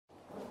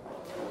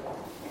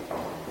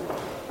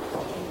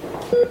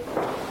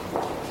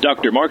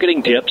Dr.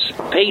 Marketing Tips,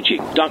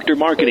 paging Dr.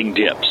 Marketing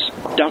Tips.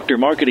 Dr.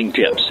 Marketing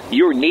Tips,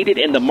 you're needed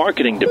in the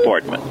marketing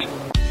department.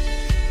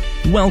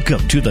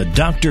 Welcome to the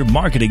Dr.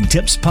 Marketing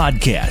Tips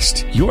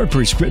Podcast, your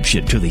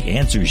prescription to the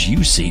answers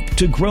you seek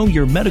to grow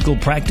your medical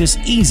practice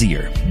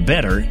easier,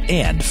 better,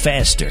 and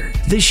faster.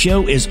 This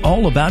show is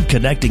all about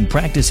connecting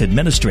practice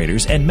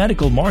administrators and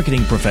medical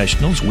marketing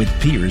professionals with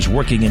peers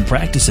working in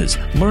practices,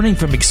 learning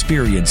from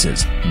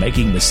experiences,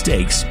 making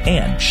mistakes,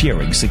 and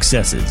sharing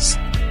successes.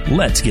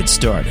 Let's get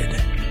started.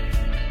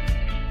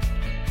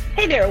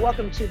 Hey there,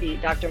 welcome to the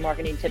Dr.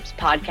 Marketing Tips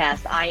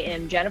Podcast. I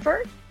am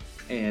Jennifer.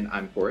 And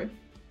I'm Corey.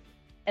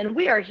 And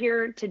we are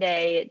here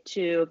today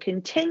to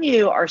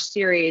continue our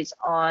series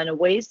on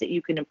ways that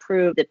you can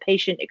improve the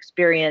patient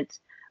experience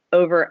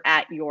over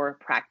at your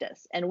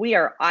practice. And we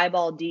are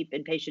eyeball deep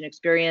in patient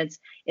experience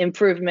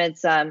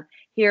improvements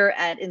here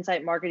at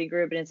Insight Marketing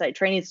Group and Insight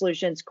Training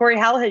Solutions. Corey,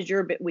 how has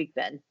your week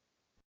been?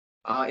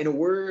 In a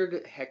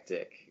word,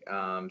 hectic.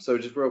 So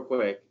just real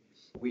quick,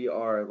 we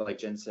are, like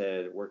Jen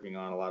said, working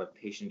on a lot of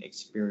patient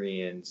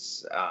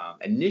experience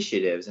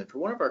initiatives. And for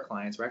one of our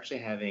clients, we're actually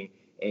having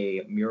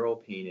a mural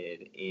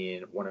painted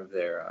in one of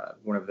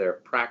their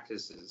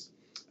practices,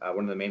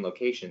 one of the main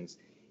locations.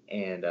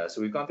 And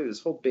so we've gone through this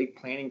whole big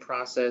planning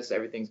process.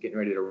 Everything's getting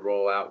ready to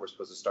roll out. We're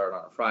supposed to start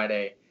on a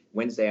Friday.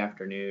 Wednesday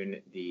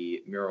afternoon,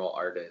 the mural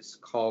artist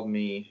called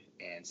me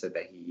and said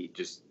that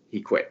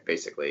he quit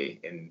basically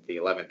in the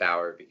 11th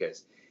hour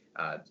because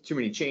too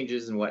many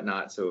changes and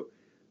whatnot. So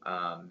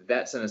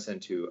that sent us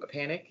into a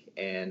panic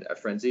and a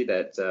frenzy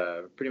that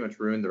pretty much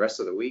ruined the rest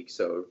of the week.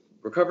 So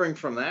recovering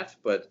from that,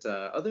 but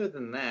other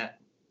than that,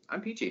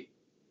 I'm peachy.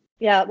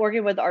 Yeah,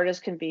 working with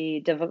artists can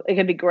be difficult. It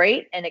can be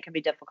great, and it can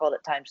be difficult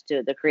at times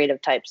too. The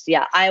creative types.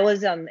 Yeah, I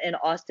was in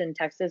Austin,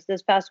 Texas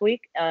this past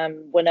week.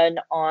 Went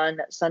on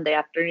Sunday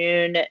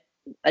afternoon,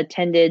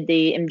 attended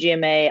the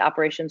MGMA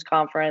operations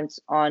conference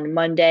on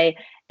Monday,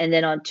 and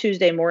then on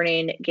Tuesday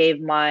morning gave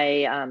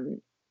my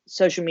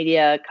social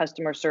media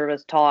customer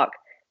service talk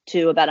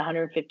to about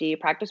 150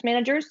 practice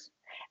managers.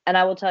 And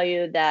I will tell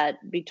you that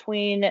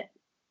between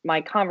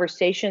my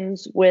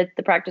conversations with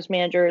the practice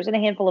managers and a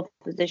handful of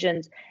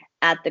physicians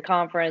at the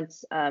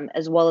conference,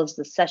 as well as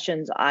the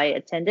sessions I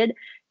attended,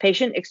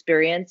 patient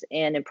experience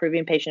and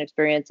improving patient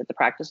experience at the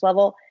practice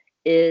level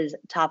is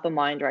top of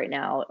mind right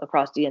now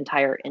across the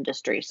entire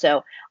industry.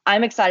 So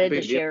I'm excited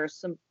to share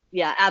some,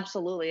 yeah,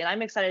 absolutely. And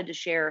I'm excited to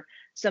share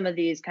some of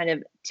these kind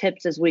of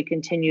tips as we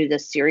continue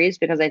this series,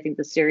 because I think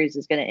the series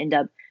is going to end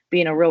up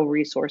being a real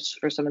resource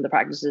for some of the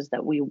practices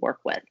that we work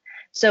with.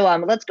 So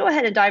let's go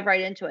ahead and dive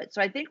right into it.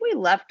 So I think we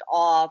left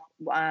off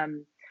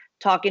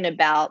talking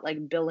about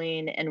like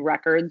billing and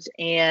records,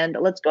 and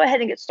let's go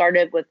ahead and get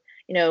started with,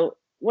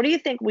 what do you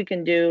think we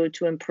can do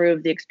to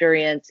improve the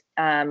experience,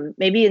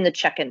 maybe in the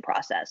check-in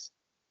process?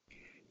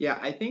 Yeah,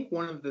 I think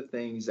one of the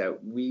things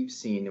that we've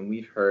seen and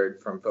we've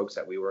heard from folks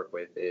that we work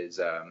with is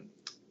a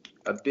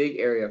big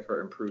area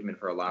for improvement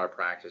for a lot of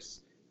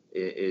practice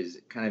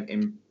is kind of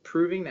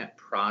improving that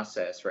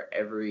process for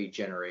every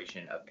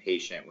generation of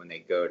patient when they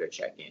go to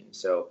check in.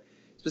 So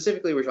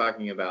specifically, we're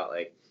talking about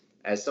like,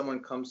 as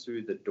someone comes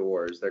through the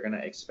doors, they're going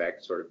to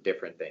expect sort of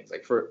different things.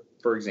 Like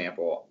for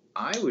example,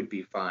 I would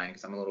be fine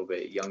because I'm a little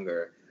bit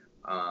younger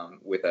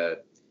with an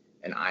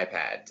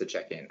iPad to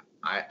check in.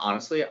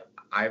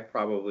 I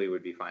probably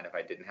would be fine if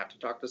I didn't have to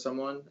talk to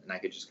someone and I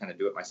could just kind of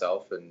do it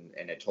myself and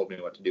it told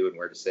me what to do and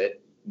where to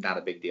sit. Not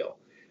a big deal.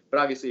 But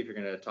obviously, if you're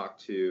going to talk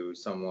to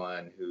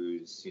someone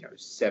who's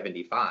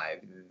 75,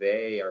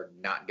 they are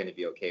not going to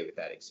be okay with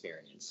that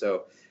experience.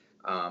 So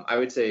I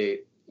would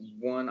say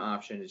one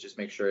option is just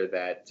make sure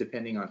that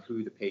depending on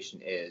who the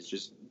patient is,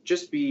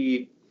 just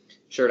be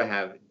sure to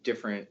have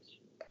different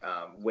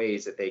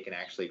ways that they can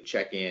actually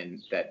check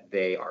in that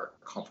they are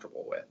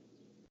comfortable with.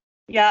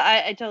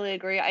 Yeah, I totally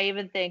agree. I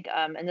even think,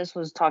 and this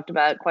was talked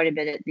about quite a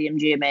bit at the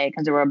MGMA,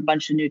 because there were a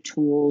bunch of new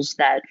tools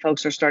that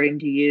folks are starting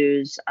to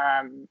use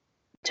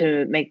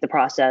to make the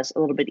process a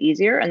little bit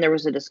easier. And there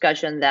was a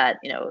discussion that,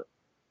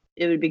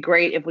 it would be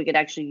great if we could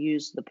actually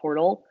use the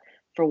portal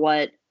for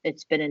what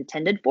it's been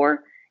intended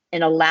for,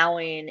 and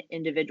allowing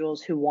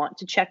individuals who want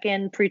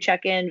to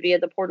pre-check in via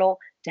the portal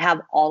to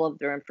have all of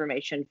their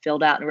information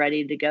filled out and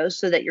ready to go,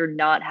 so that you're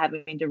not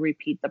having to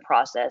repeat the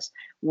process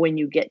when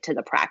you get to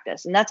the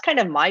practice. And that's kind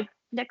of my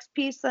next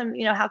piece on,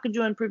 how could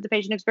you improve the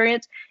patient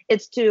experience?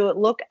 It's to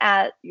look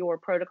at your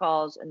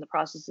protocols and the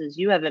processes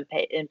you have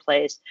in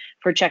place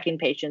for checking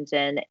patients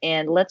in.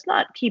 And let's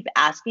not keep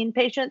asking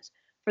patients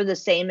for the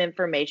same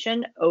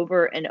information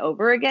over and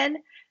over again,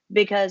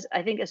 because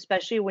I think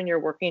especially when you're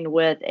working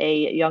with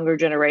a younger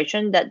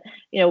generation that,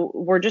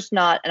 we're just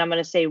not, and I'm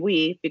going to say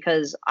we,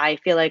 because I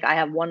feel like I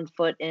have one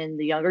foot in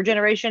the younger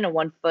generation and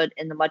one foot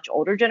in the much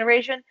older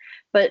generation,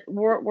 but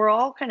we're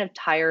all kind of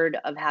tired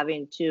of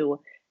having to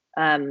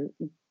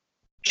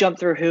jump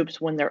through hoops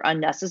when they're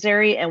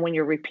unnecessary, and when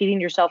you're repeating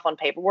yourself on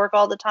paperwork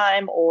all the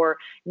time, or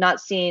not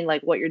seeing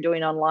like what you're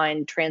doing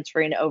online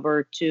transferring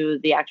over to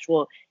the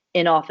actual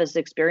in-office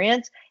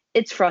experience.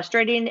 It's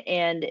frustrating,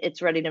 and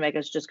it's ready to make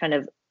us just kind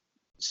of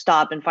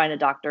stop and find a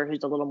doctor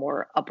who's a little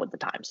more up with the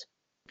times.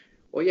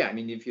 Well, yeah, I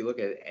mean, if you look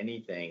at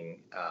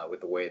anything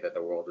with the way that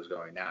the world is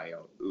going now,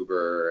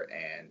 Uber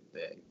and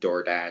the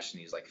DoorDash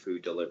and these like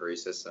food delivery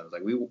systems,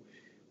 like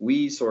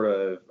we sort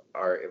of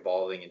are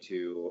evolving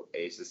into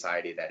a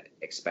society that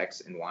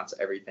expects and wants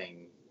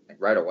everything like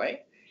right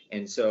away.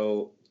 And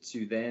so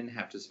to then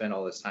have to spend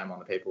all this time on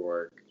the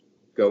paperwork,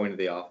 go into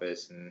the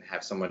office and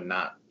have someone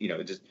not,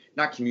 just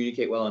not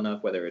communicate well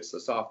enough, whether it's the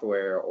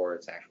software or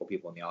it's actual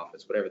people in the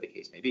office, whatever the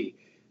case may be,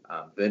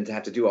 then to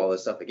have to do all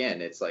this stuff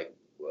again, it's like,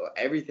 well,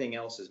 everything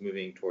else is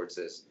moving towards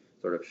this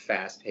sort of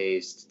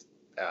fast-paced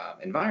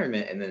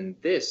environment, and then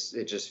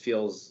it just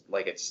feels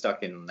like it's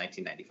stuck in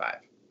 1995.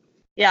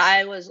 Yeah,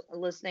 I was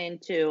listening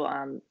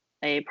to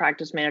a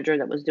practice manager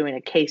that was doing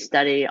a case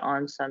study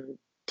on some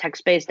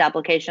text-based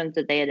applications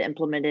that they had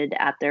implemented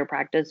at their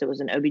practice. It was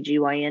an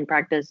OBGYN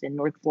practice in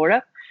North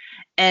Florida.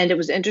 And it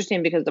was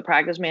interesting because the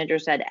practice manager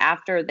said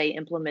after they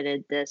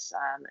implemented this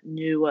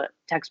new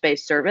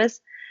text-based service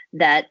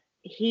that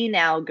he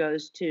now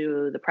goes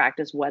to the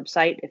practice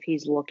website if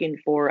he's looking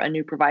for a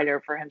new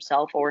provider for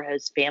himself or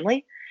his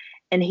family.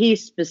 And he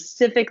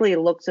specifically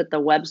looks at the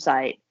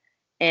website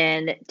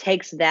and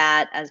takes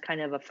that as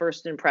kind of a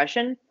first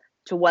impression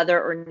to whether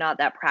or not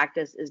that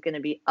practice is going to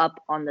be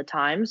up on the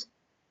times.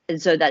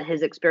 And so that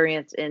his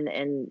experience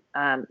in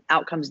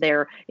outcomes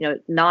there,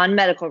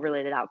 non-medical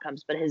related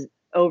outcomes, but his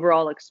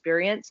overall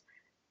experience,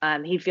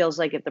 he feels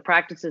like if the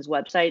practice's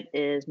website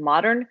is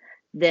modern,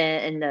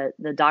 then and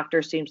the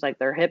doctor seems like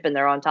they're hip and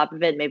they're on top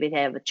of it, maybe they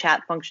have a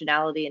chat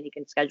functionality and he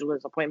can schedule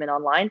his appointment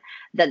online,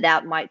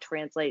 that might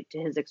translate to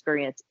his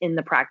experience in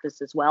the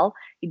practice as well.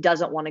 He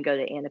doesn't want to go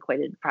to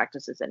antiquated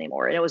practices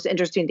anymore. And it was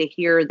interesting to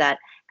hear that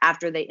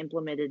after they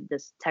implemented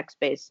this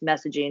text-based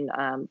messaging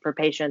for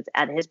patients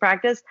at his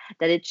practice,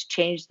 that it's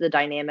changed the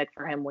dynamic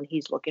for him when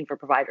he's looking for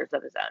providers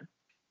of his own.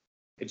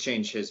 It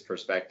changed his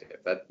perspective.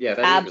 That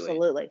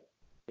Absolutely.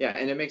 Yeah,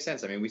 and it makes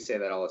sense. I mean, we say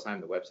that all the time.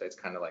 The website's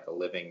kind of like a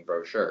living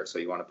brochure, so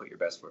you want to put your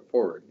best foot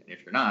forward. And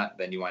if you're not,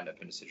 then you wind up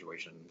in a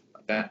situation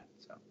like that.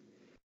 So,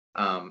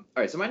 all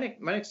right. So my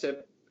next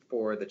tip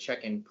for the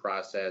check-in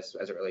process,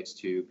 as it relates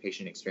to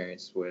patient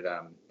experience, would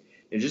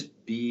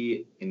just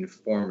be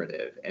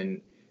informative.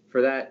 And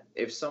for that,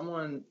 if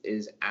someone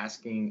is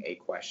asking a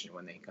question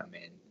when they come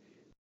in,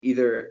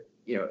 either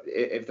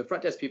if the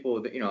front desk people,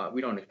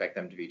 we don't expect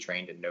them to be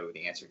trained and know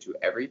the answer to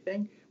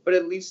everything, but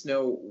at least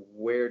know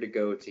where to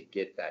go to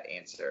get that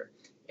answer.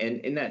 And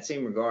in that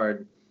same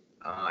regard,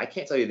 I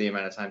can't tell you the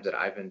amount of times that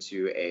I've been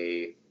to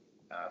a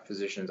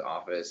physician's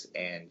office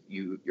and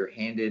you're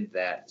handed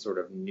that sort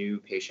of new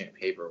patient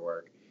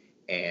paperwork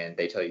and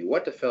they tell you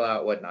what to fill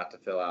out, what not to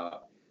fill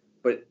out.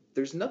 But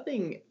there's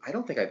nothing, I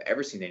don't think I've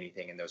ever seen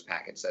anything in those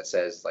packets that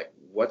says like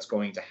what's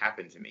going to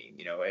happen to me.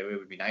 It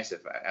would be nice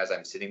if as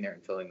I'm sitting there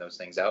and filling those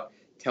things out,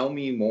 tell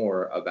me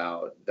more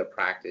about the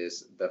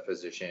practice, the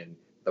physician,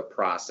 the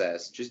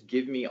process. Just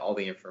give me all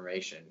the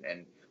information,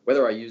 and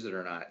whether I use it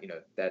or not,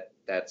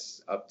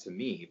 that's up to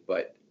me.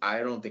 But I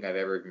don't think I've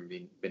ever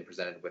even been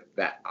presented with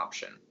that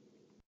option.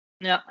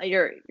 No,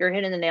 you're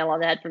hitting the nail on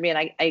the head for me, and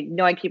I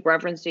know I keep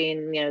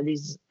referencing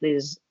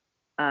these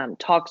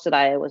talks that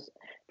I was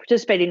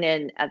participating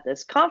in at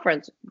this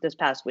conference this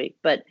past week,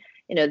 but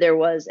there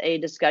was a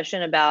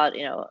discussion about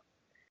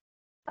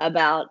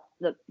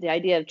the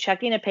idea of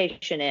checking a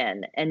patient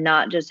in and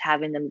not just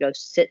having them go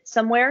sit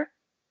somewhere,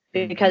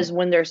 because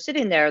when they're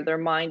sitting there, their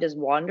mind is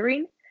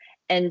wandering.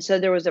 And so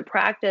there was a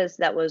practice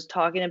that was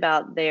talking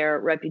about their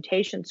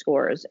reputation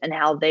scores and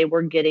how they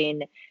were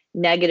getting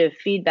negative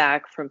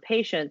feedback from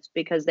patients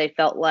because they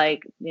felt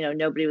like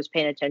nobody was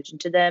paying attention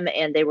to them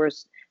and they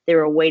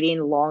were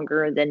waiting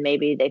longer than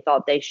maybe they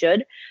thought they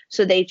should.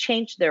 So they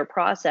changed their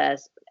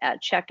process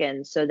at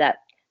check-in so that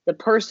the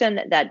person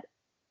that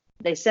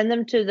they send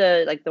them to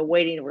the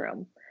waiting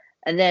room,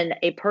 and then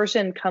a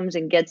person comes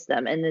and gets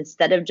them. And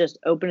instead of just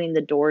opening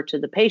the door to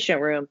the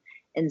patient room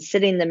and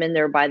sitting them in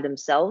there by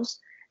themselves,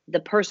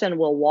 the person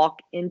will walk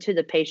into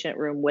the patient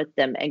room with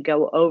them and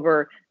go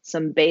over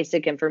some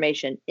basic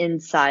information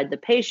inside the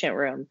patient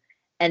room.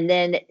 And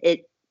then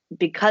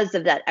because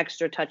of that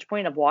extra touch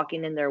point of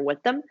walking in there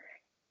with them,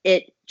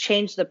 it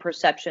changed the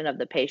perception of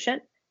the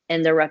patient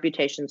and their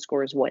reputation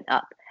scores went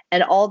up.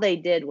 And all they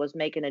did was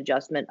make an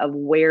adjustment of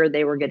where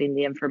they were getting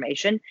the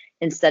information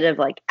instead of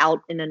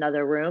out in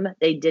another room.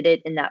 They did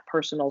it in that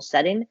personal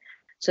setting.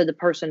 So the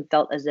person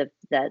felt as if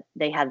that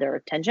they had their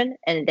attention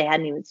and they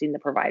hadn't even seen the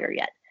provider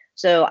yet.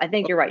 So I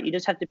think you're right. You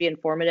just have to be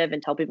informative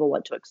and tell people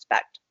what to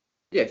expect.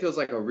 Yeah, it feels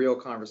like a real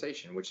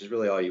conversation, which is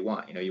really all you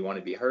want. You want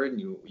to be heard and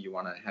you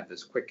want to have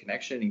this quick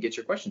connection and get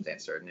your questions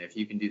answered. And if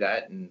you can do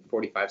that in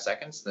 45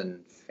 seconds,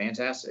 then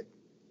fantastic.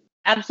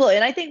 Absolutely.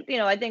 And I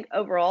think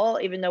overall,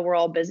 even though we're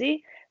all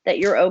busy, that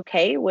you're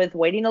okay with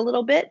waiting a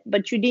little bit,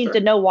 but you need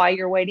to know why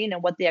you're waiting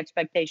and what the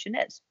expectation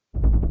is.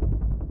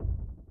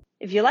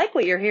 If you like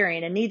what you're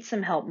hearing and need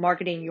some help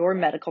marketing your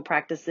medical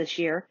practice this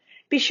year,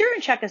 be sure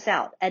and check us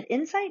out at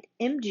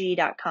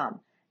insightmg.com.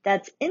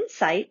 That's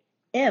Insight,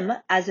 M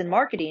as in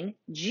marketing,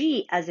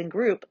 G as in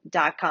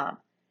group.com.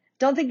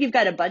 Don't think you've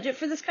got a budget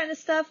for this kind of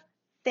stuff?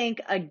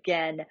 think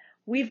again.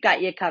 We've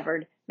got you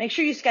covered. Make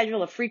sure you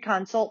schedule a free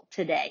consult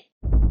today.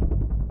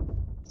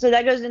 So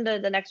that goes into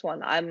the next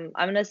one. I'm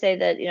going to say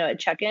that, at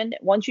check-in,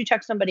 once you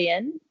check somebody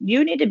in,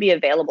 you need to be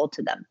available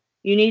to them.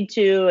 You need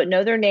to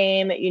know their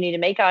name. You need to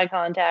make eye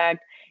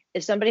contact.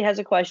 If somebody has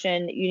a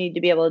question, you need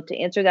to be able to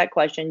answer that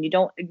question. You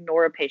don't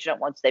ignore a patient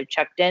once they've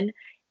checked in.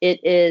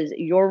 It is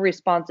your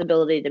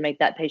responsibility to make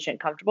that patient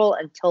comfortable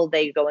until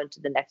they go into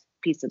the next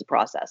piece of the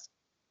process.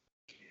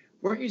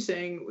 Weren't you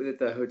saying that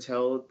the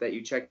hotel that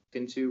you checked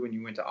into when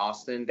you went to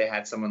Austin, they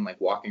had someone like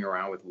walking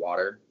around with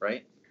water,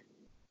 right?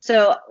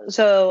 So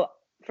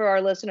for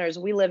our listeners,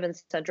 we live in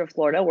Central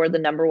Florida. We're the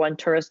 #1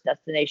 tourist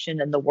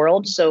destination in the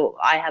world. So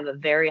I have a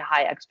very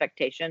high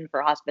expectation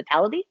for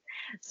hospitality.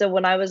 So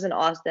when I was in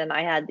Austin,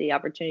 I had the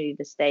opportunity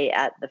to stay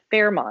at the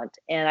Fairmont,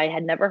 and I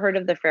had never heard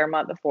of the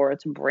Fairmont before.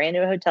 It's a brand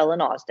new hotel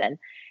in Austin.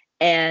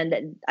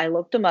 And I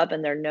looked them up,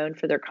 and they're known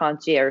for their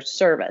concierge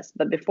service.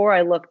 But before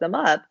I looked them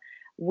up,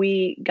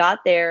 we got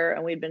there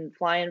and we'd been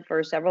flying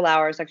for several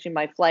hours. Actually,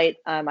 my flight,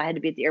 I had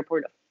to be at the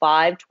airport at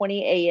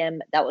 5:20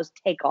 a.m. That was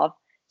takeoff.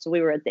 So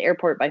we were at the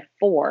airport by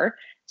 4.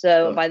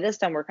 So by this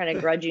time we're kind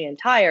of grudgy and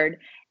tired,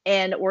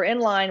 and we're in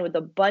line with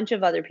a bunch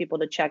of other people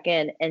to check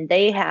in, and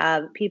they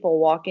have people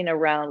walking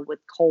around with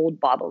cold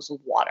bottles of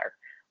water.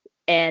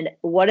 And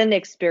what an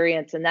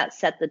experience. And that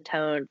set the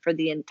tone for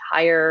the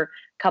entire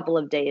couple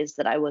of days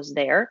that I was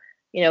there.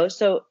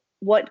 So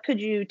what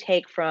could you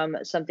take from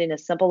something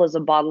as simple as a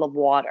bottle of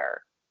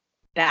water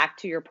back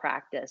to your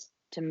practice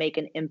to make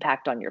an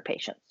impact on your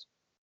patients?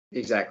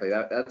 Exactly.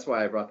 That's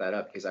why I brought that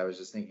up, because I was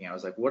just thinking, I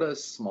was like, what a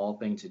small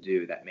thing to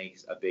do that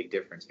makes a big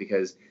difference.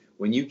 Because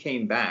when you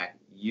came back,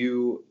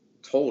 you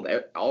told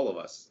all of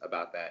us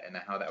about that and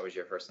how that was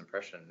your first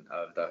impression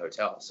of the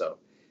hotel. So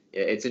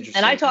it's interesting.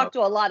 And I talked to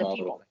a lot of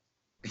people.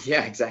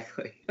 Yeah,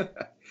 exactly.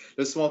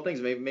 Those small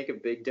things may make a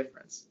big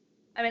difference.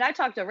 I mean, I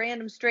talk to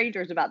random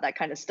strangers about that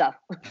kind of stuff.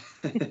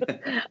 All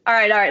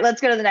right.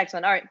 Let's go to the next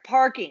one. All right.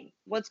 Parking.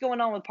 What's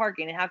going on with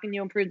parking, and how can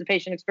you improve the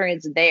patient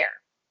experience there?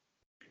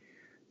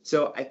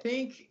 So I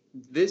think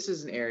this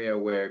is an area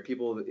where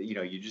people,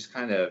 you just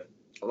kind of,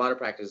 a lot of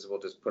practices will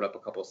just put up a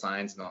couple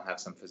signs and they'll have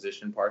some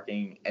physician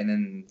parking, and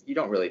then you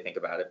don't really think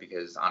about it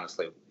because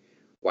honestly,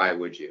 why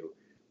would you?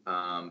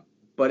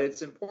 But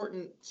it's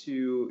important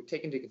to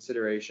take into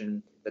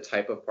consideration the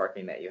type of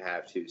parking that you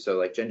have too. So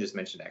like Jen just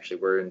mentioned, actually,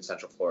 we're in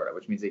Central Florida,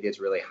 which means it gets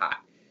really hot.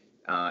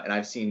 And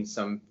I've seen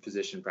some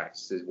physician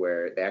practices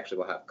where they actually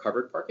will have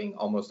covered parking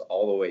almost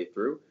all the way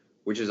through,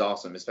 which is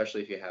awesome,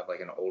 especially if you have like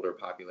an older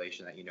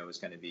population that is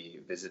going to be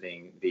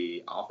visiting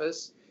the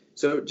office.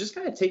 So just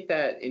kind of take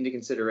that into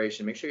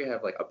consideration. Make sure you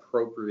have like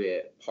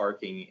appropriate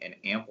parking and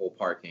ample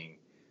parking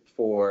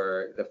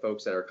for the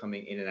folks that are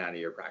coming in and out of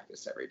your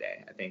practice every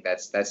day. I think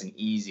that's an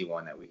easy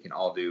one that we can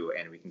all do,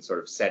 and we can sort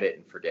of set it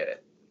and forget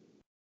it.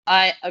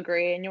 I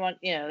agree. And you want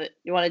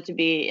it to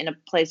be in a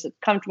place that's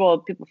comfortable,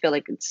 people feel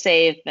like it's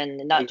safe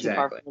and not too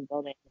far from the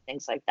building and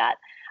things like that.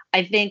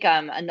 I think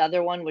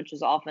another one, which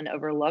is often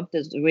overlooked,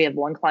 is we have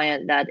one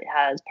client that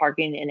has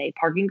parking in a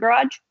parking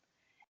garage.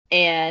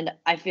 And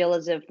I feel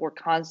as if we're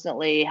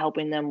constantly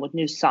helping them with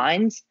new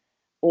signs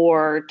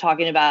or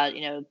talking about,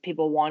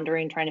 people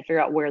wandering, trying to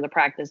figure out where the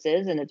practice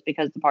is. And it's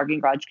because the parking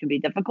garage can be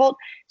difficult.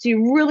 So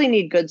you really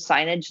need good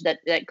signage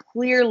that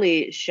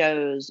clearly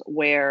shows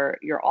where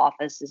your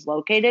office is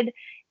located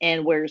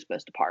and where you're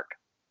supposed to park.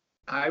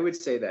 I would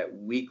say that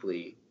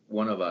weekly,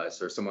 one of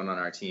us or someone on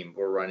our team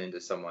will run into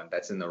someone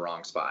that's in the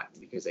wrong spot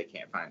because they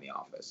can't find the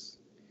office.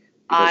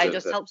 I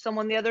just helped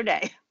someone the other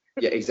day.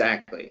 Yeah,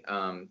 exactly.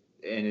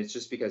 And it's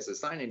just because the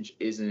signage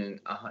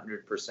isn't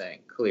 100%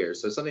 clear.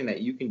 So something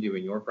that you can do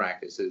in your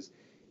practice is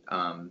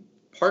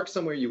park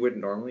somewhere you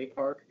wouldn't normally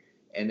park,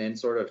 and then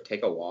sort of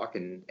take a walk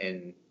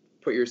and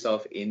put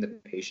yourself in the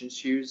patient's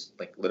shoes,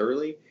 like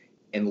literally,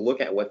 and look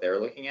at what they're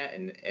looking at.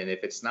 And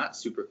if it's not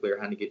super clear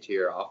how to get to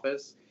your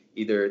office,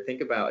 either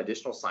think about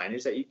additional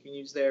signage that you can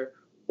use there,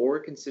 or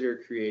consider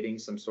creating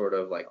some sort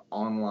of like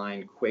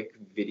online quick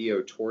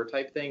video tour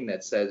type thing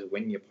that says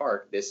when you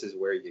park, this is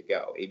where you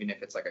go. Even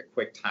if it's like a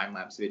quick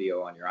time-lapse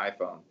video on your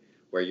iPhone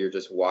where you're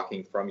just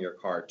walking from your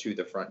car to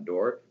the front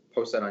door,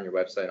 post that on your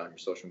website, on your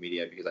social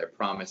media, because I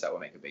promise that will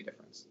make a big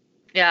difference.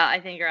 Yeah,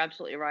 I think you're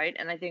absolutely right.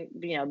 And I think,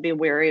 be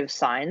wary of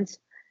signs.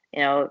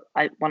 Too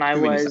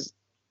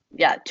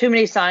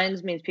many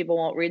signs means people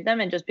won't read them.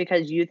 And just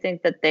because you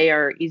think that they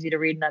are easy to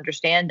read and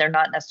understand, they're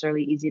not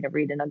necessarily easy to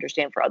read and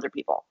understand for other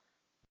people.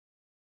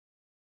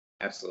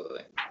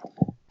 Absolutely.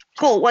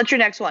 Cool. What's your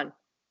next one?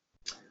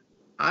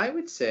 I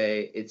would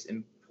say it's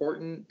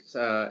important,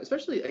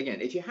 especially,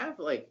 again, if you have,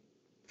 like,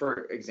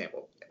 for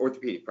example,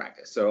 orthopedic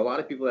practice. So a lot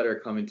of people that are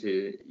coming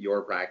to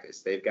your practice,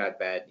 they've got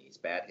bad knees,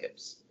 bad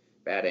hips,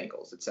 bad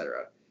ankles,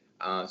 etc.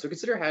 So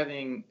consider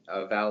having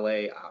a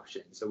valet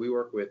option. So we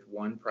work with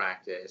one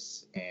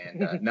practice,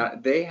 and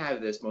they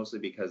have this mostly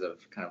because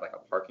of kind of like a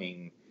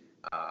parking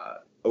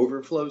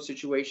overflow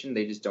situation.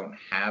 They just don't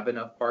have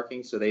enough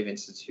parking, so they've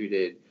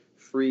instituted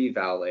free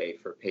valet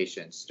for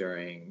patients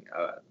during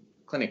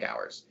clinic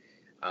hours.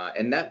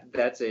 And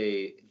that's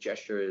a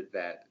gesture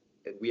that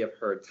we have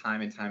heard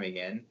time and time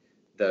again,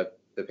 the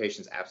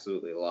patients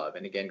absolutely love.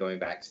 And again, going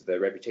back to the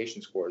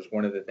reputation scores,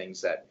 one of the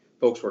things that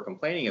folks were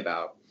complaining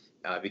about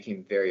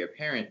became very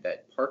apparent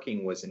that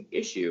parking was an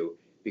issue,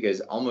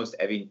 because almost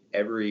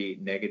every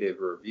negative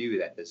review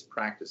that this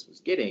practice was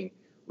getting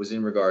was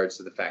in regards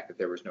to the fact that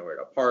there was nowhere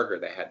to park, or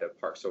they had to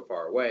park so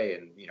far away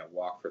and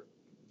walk for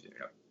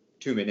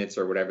 2 minutes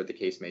or whatever the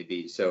case may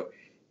be. So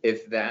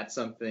if that's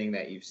something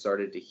that you've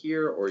started to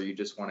hear, or you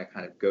just want to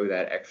kind of go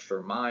that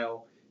extra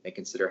mile, and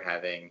consider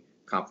having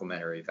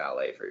complimentary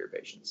valet for your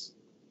patients.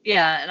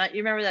 Yeah, and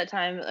you remember that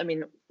time? I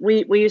mean,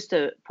 we used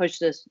to push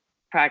this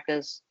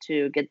practice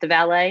to get the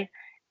valet,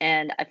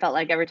 and I felt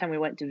like every time we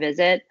went to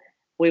visit,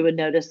 we would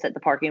notice that the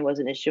parking was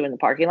an issue in the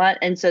parking lot.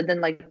 And so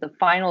then, like, the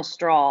final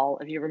straw,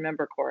 if you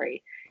remember,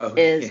 Corey,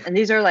 is, and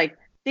these are like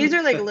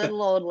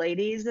little old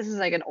ladies. This is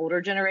like an older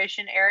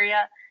generation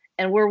area.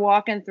 And we're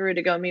walking through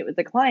to go meet with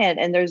the client,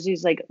 and there's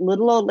these like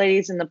little old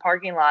ladies in the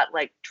parking lot,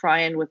 like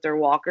trying with their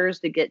walkers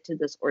to get to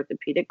this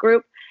orthopedic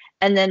group.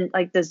 And then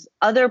like this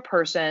other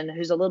person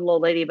who's a little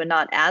old lady, but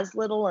not as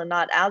little and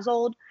not as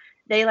old,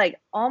 they like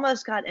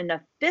almost got in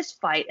a fist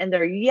fight, and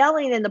they're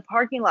yelling in the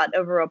parking lot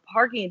over a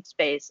parking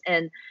space.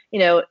 And,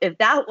 if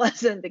that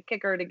wasn't the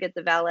kicker to get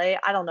the valet,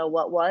 I don't know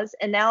what was.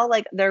 And now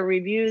like their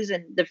reviews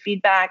and the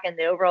feedback and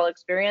the overall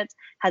experience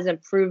has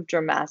improved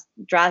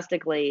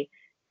drastically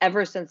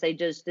ever since they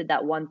just did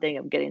that one thing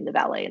of getting the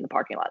valet in the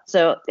parking lot.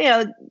 So,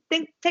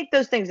 take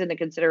those things into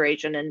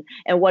consideration,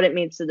 and what it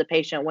means to the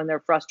patient when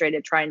they're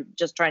frustrated trying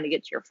to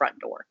get to your front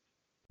door.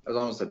 It was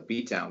almost a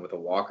beatdown with a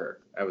walker.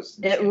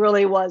 It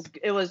really was.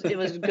 It was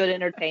good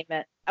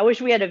entertainment. I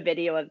wish we had a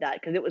video of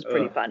that, because it was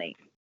pretty funny.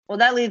 Well,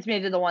 that leads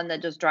me to the one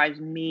that just drives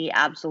me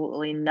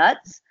absolutely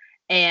nuts.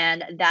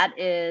 And that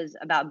is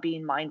about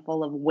being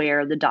mindful of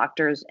where the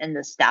doctors and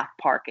the staff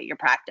park at your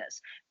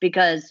practice.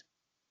 Because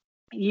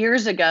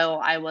years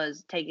ago, I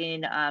was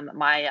taking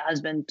my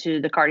husband to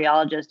the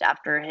cardiologist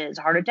after his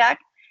heart attack,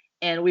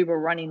 and we were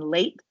running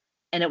late.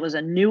 And it was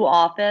a new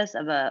office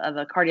of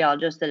a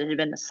cardiologist that had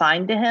been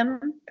assigned to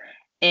him.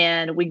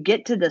 And we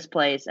get to this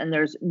place, and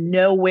there's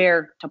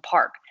nowhere to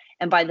park.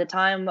 And by the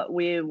time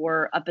we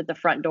were up at the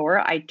front door,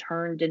 I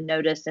turned and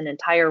noticed an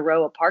entire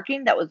row of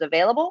parking that was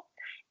available.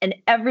 And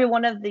every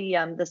one of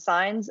the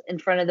signs in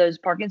front of those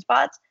parking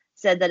spots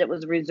said that it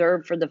was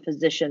reserved for the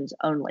physicians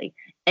only.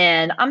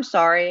 And I'm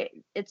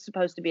sorry, it's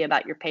supposed to be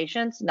about your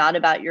patients, not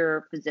about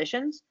your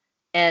physicians.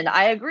 And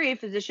I agree,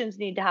 physicians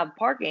need to have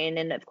parking.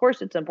 And of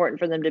course, it's important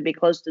for them to be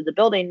close to the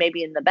building,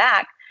 maybe in the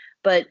back.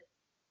 But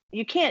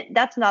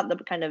that's not the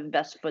kind of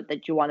best foot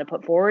that you want to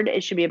put forward.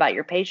 It should be about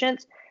your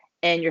patients,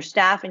 and your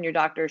staff and your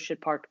doctors should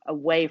park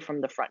away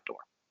from the front door.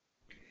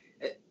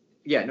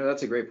 Yeah, no,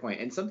 that's a great point.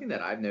 And something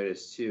that I've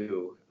noticed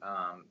too,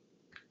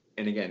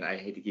 and again, I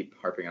hate to keep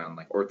harping on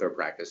like ortho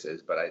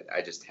practices, but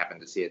I just happen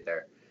to see it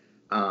there.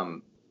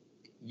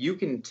 You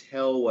can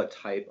tell what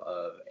type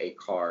of a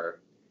car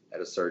that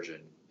a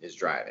surgeon is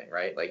driving,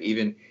 right? Like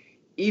even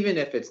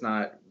if it's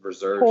not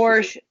reserved.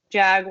 Porsche,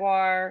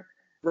 Jaguar.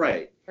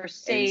 Right.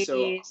 Mercedes.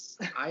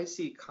 And so I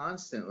see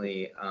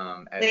constantly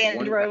at Land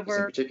one Rover practice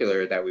in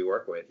particular that we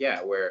work with,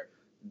 where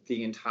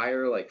the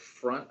entire like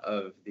front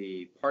of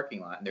the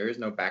parking lot, and there is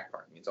no back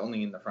parking, it's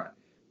only in the front,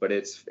 but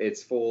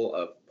it's full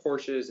of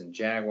Porsches and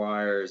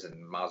Jaguars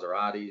and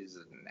Maseratis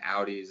and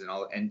Audis and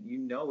all, and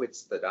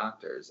it's the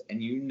doctors,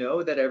 and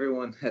that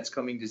everyone that's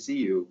coming to see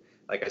you,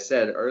 like I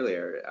said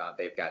earlier,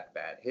 they've got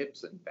bad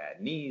hips and bad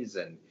knees,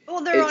 and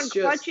they're on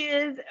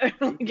crutches,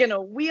 like in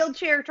a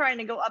wheelchair trying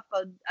to go up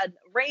a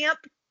ramp.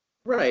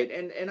 Right,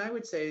 and I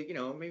would say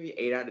maybe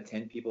 8 out of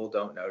 10 people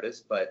don't notice,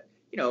 but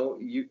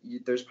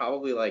there's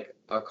probably like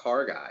a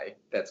car guy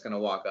that's gonna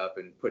walk up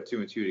and put 2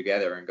 and 2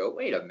 together and go,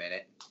 wait a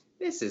minute,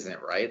 this isn't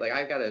right. Like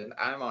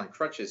I'm on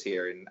crutches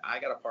here, and I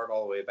gotta park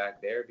all the way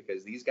back there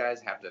because these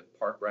guys have to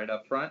park right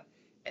up front.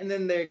 And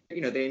then they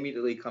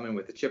immediately come in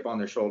with a chip on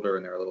their shoulder,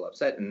 and they're a little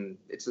upset. And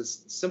it's a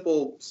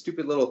simple,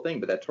 stupid little thing,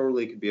 but that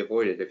totally could be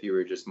avoided if you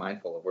were just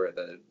mindful of where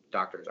the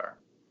doctors are.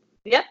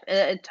 Yep,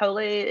 it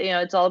totally,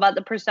 it's all about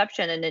the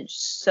perception, and it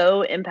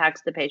so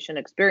impacts the patient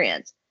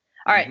experience.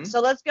 All right, so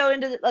let's go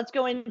into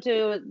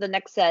the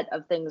next set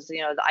of things,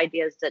 the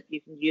ideas that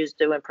you can use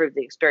to improve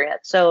the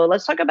experience. So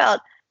let's talk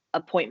about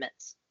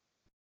appointments.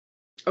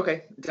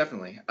 Okay,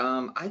 definitely.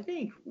 I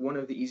think one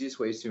of the easiest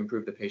ways to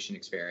improve the patient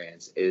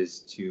experience is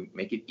to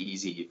make it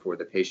easy for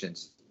the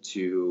patients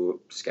to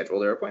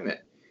schedule their appointment.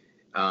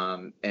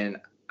 And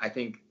I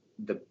think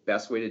the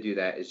best way to do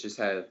that is just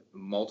have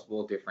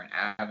multiple different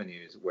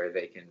avenues where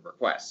they can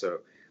request. So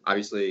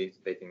obviously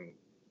they can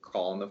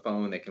call on the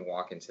phone, they can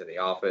walk into the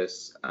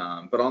office,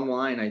 but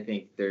online, I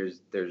think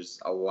there's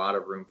a lot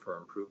of room for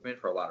improvement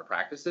for a lot of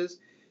practices.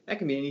 That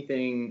can be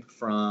anything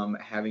from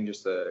having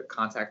just a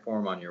contact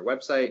form on your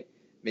website.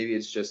 Maybe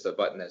it's just a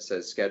button that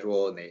says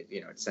schedule, and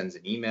it sends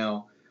an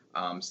email.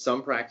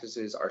 Some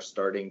practices are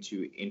starting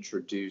to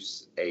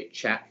introduce a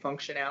chat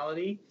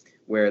functionality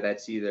where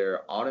that's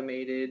either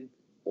automated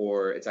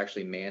or it's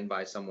actually manned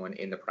by someone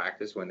in the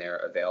practice when they're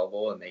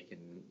available, and they can,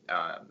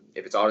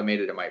 if it's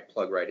automated, it might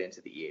plug right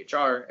into the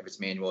EHR. If it's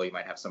manual, you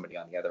might have somebody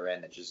on the other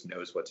end that just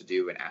knows what to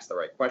do and ask the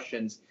right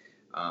questions.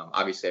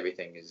 Obviously,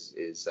 everything is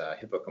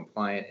HIPAA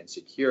compliant and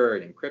secure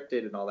and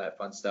encrypted and all that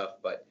fun stuff.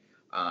 But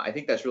I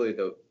think that's really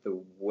the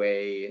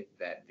way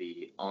that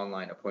the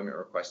online appointment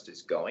request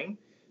is going.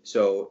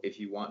 So if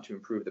you want to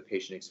improve the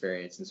patient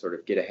experience and sort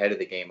of get ahead of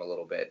the game a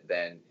little bit,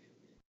 then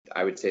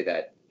I would say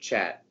that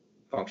chat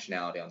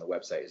functionality on the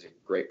website is a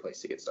great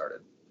place to get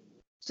started.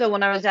 So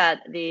when I was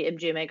at the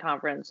MGMA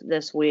conference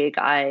this week,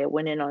 I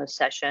went in on a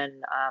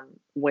session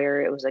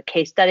where it was a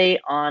case study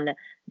on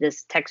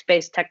this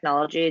text-based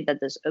technology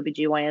that this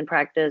OBGYN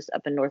practice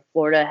up in North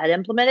Florida had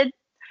implemented.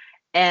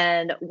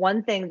 And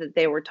one thing that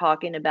they were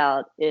talking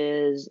about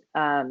is,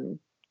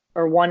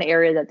 or one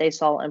area that they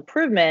saw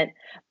improvement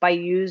by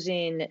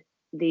using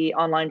the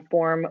online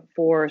form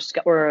for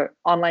or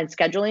online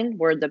scheduling,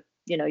 where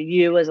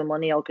you as a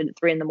millennial could at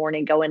 3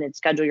 a.m. go in and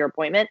schedule your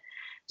appointment.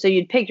 So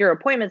you'd pick your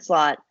appointment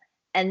slot,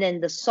 and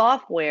then the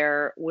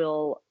software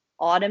will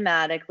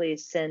automatically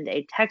send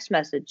a text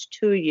message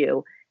to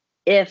you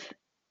if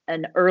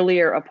an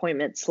earlier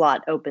appointment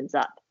slot opens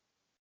up.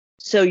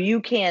 So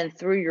you can,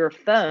 through your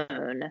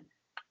phone,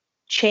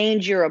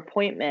 change your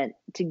appointment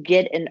to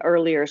get an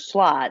earlier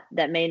slot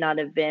that may not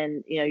have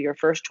been, your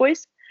first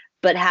choice,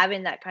 but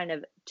having that kind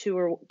of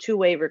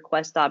two-way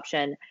request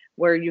option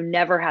where you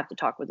never have to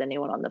talk with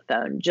anyone on the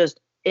phone, just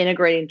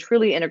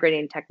truly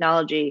integrating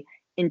technology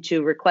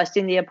into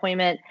requesting the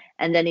appointment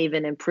and then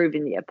even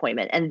improving the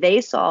appointment. And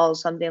they saw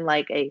something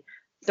like a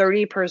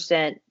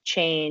 30%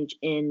 change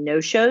in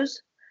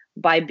no-shows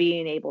by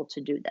being able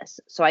to do this.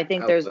 So I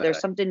think there's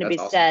something to be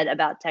said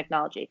about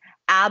technology.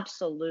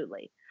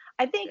 Absolutely.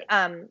 I think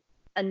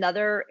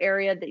another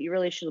area that you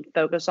really should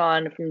focus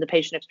on from the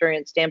patient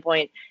experience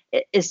standpoint,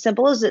 as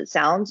simple as it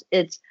sounds,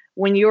 it's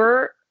when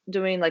you're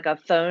doing like a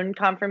phone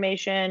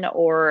confirmation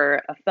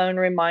or a phone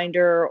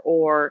reminder,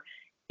 or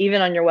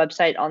even on your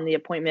website on the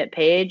appointment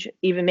page,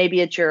 even maybe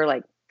it's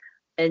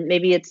and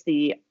maybe it's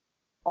the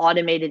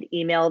automated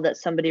email that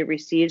somebody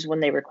receives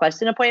when they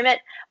request an appointment,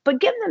 but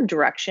give them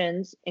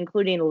directions,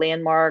 including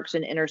landmarks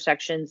and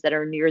intersections that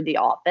are near the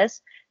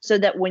office, so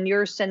that when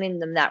you're sending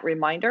them that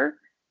reminder,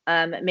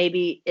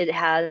 maybe it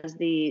has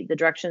the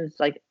directions,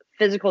 like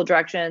physical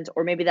directions,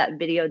 or maybe that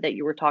video that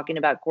you were talking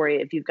about,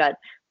 Corey, if you've got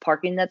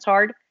parking that's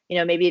hard,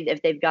 maybe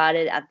if they've got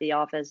it at the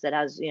office that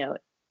has,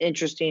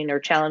 interesting or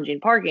challenging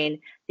parking,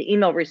 the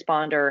email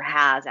responder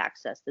has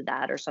access to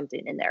that or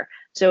something in there.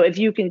 So if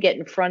you can get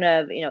in front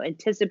of,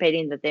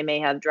 anticipating that they may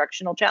have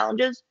directional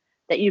challenges,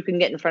 that you can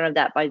get in front of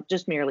that by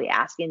just merely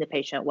asking the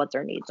patient what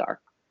their needs are.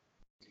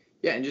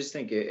 Yeah, and just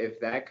think, if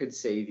that could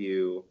save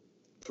you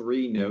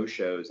 3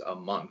 no-shows a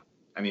month,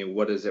 I mean,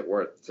 what is it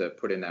worth to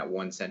put in that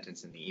one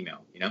sentence in the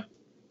email,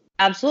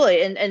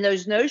 Absolutely. And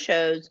those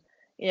no-shows,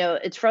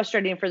 it's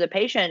frustrating for the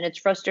patient. It's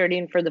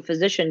frustrating for the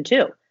physician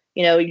too.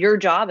 Your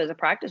job as a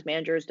practice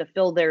manager is to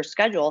fill their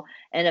schedule.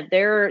 And if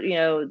they're,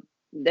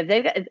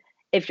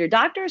 if your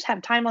doctors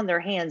have time on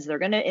their hands, they're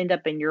going to end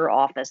up in your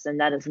office,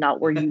 and that is not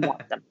where you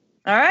want them.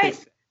 All right.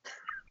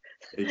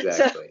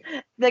 Exactly.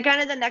 So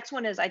the next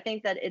one is, I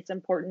think that it's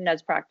important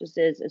as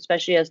practices,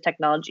 especially as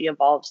technology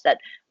evolves, that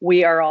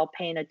we are all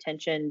paying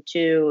attention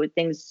to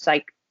things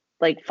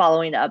like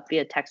following up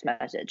via text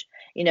message,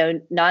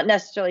 not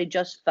necessarily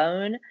just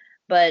phone,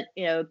 but,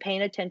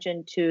 paying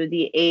attention to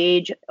the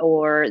age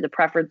or the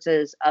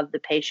preferences of the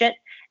patient,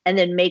 and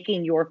then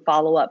making your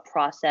follow-up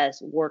process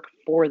work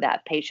for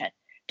that patient.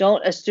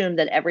 Don't assume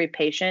that every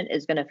patient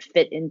is going to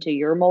fit into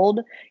your mold.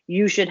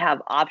 You should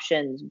have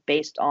options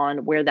based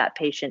on where that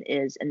patient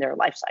is in their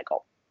life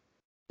cycle.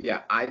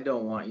 Yeah, I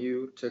don't want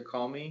you to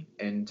call me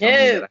and tell me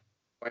that I have an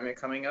appointment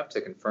coming up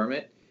to confirm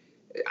it.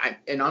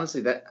 And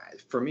honestly, that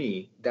for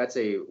me, that's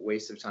a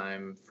waste of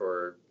time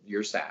for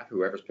your staff,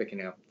 whoever's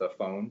picking up the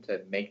phone,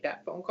 to make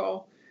that phone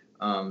call.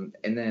 And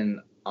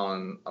then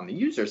on the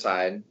user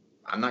side,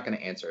 I'm not going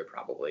to answer it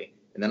probably.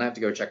 And then I have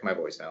to go check my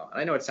voicemail. And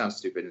I know it sounds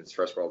stupid and it's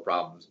first world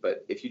problems,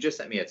 but if you just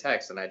sent me a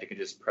text and I can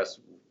just press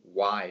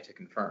Y to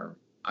confirm,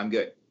 I'm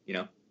good,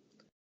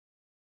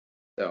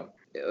 So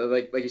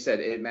like you said,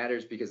 it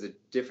matters because the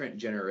different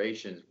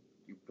generations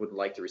would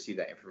like to receive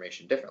that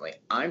information differently.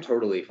 I'm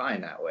totally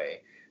fine that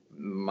way.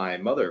 My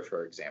mother,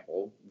 for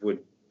example, would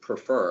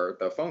prefer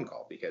the phone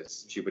call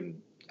because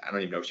I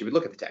don't even know if she would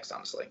look at the text,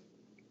 honestly.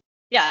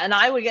 Yeah, and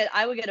I would get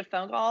a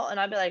phone call and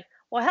I'd be like,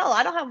 well, hell,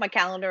 I don't have my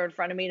calendar in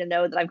front of me to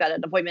know that I've got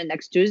an appointment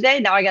next Tuesday.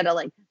 Now I got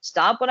to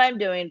stop what I'm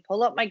doing,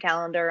 pull up my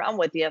calendar. I'm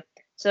with you.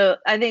 So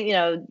I think,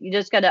 you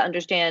just got to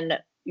understand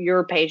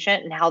your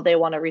patient and how they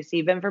want to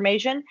receive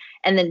information,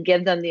 and then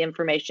give them the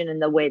information in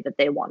the way that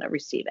they want to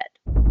receive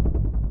it.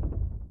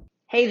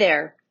 Hey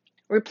there.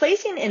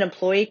 Replacing an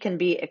employee can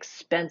be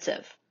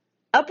expensive,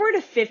 upward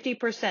of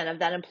 50% of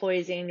that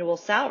employee's annual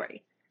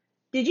salary.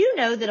 Did you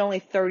know that only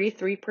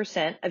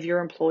 33% of your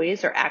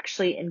employees are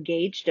actually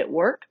engaged at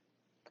work?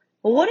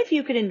 Well, what if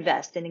you could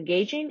invest in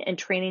engaging and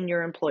training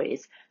your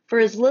employees for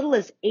as little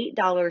as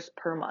 $8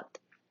 per month?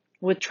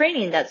 with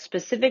training that's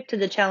specific to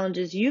the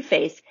challenges you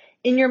face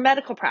in your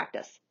medical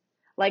practice,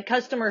 like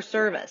customer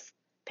service,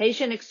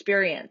 patient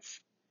experience,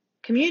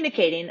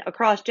 communicating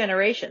across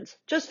generations,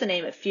 just to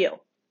name a few.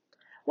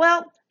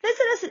 Well,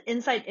 visit us at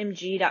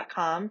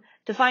insightmg.com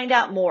to find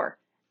out more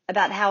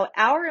about how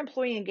our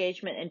employee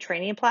engagement and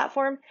training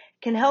platform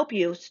can help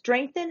you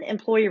strengthen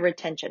employee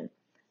retention,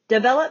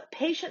 develop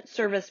patient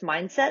service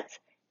mindsets,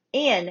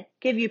 and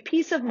give you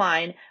peace of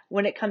mind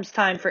when it comes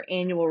time for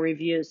annual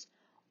reviews,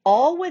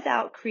 all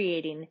without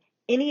creating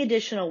any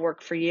additional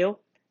work for you.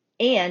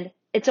 And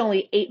it's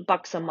only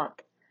 $8 a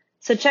month.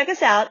 So check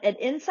us out at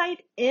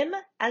Insight, M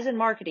as in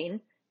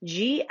marketing,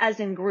 G as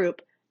in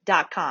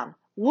group.com.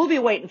 We'll be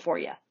waiting for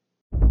you.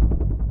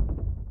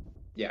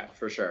 Yeah,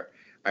 for sure.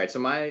 All right. So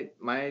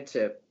my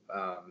tip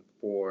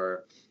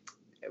for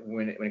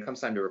when it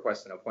comes time to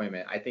request an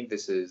appointment, I think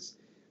this is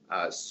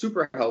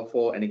super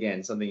helpful. And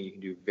again, something you can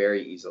do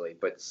very easily,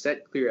 but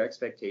set clear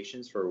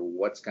expectations for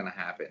what's going to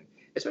happen,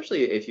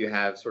 especially if you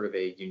have sort of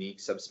a unique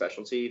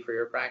subspecialty for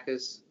your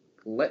practice.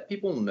 Let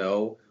people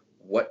know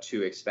what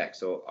to expect.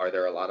 So are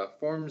there a lot of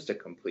forms to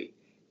complete?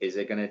 Is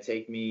it going to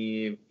take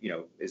me,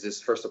 is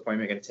this first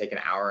appointment going to take an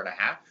hour and a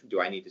half? Do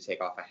I need to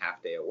take off a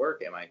half day of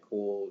work? Am I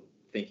cool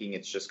thinking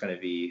it's just going to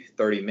be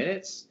 30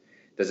 minutes?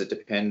 Does it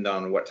depend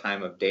on what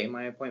time of day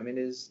my appointment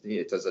is?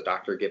 Does the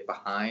doctor get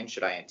behind?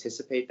 Should I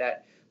anticipate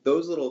that?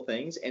 Those little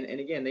things. And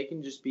again, they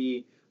can just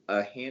be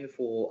a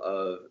handful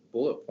of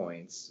bullet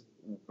points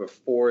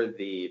before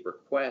the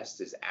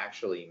request is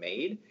actually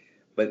made.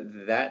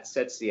 But that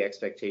sets the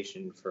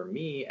expectation for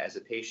me as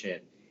a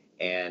patient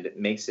and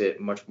makes it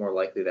much more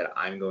likely that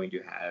I'm going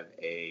to have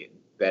a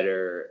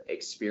better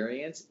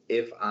experience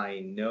if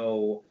I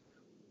know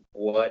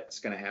what's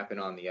going to happen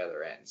on the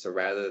other end. So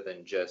rather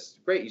than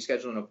just, great, you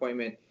schedule an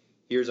appointment,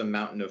 here's a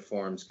mountain of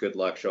forms, good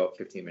luck, show up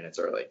 15 minutes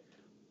early.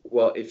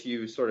 Well, if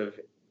you sort of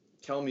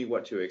tell me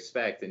what to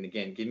expect, and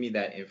again, give me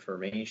that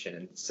information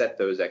and set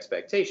those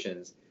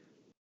expectations,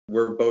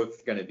 we're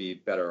both going to be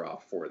better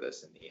off for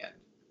this in the end.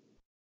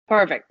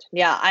 Perfect.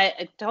 Yeah,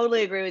 I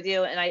totally agree with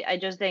you. And I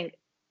just think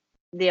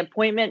the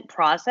appointment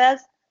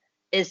process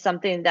is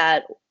something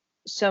that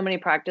so many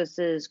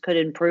practices could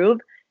improve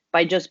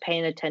by just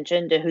paying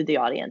attention to who the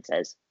audience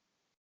is.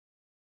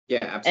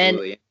 Yeah,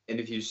 absolutely. And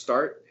if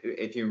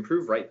you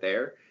improve right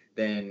there,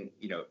 then,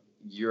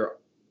 you're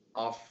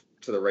off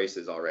to the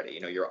races already.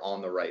 You're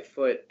on the right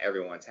foot,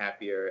 everyone's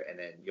happier, and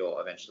then you'll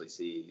eventually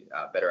see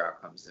better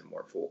outcomes and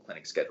more full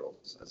clinic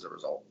schedules as a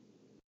result.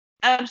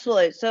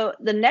 Absolutely. So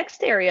the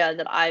next area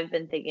that I've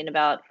been thinking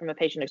about from a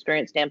patient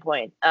experience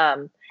standpoint,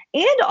 and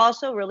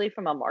also really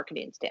from a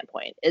marketing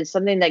standpoint, is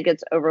something that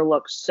gets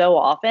overlooked so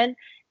often.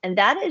 And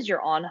that is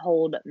your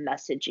on-hold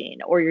messaging,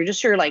 or your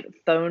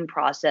phone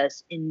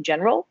process in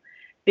general,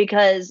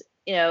 because,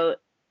 a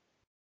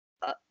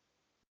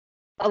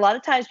lot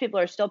of times people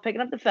are still picking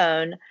up the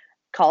phone,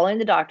 calling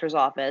the doctor's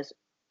office,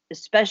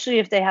 especially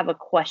if they have a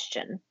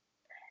question.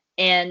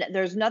 And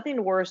there's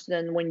nothing worse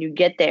than when you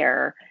get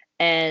there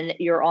and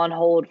you're on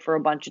hold for a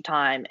bunch of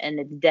time and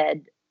it's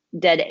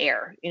dead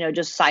air,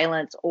 just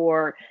silence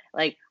or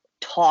like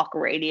talk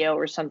radio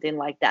or something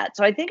like that.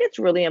 So I think it's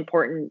really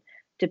important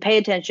to pay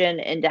attention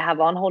and to have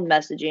on-hold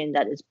messaging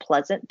that is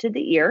pleasant to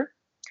the ear.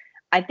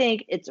 I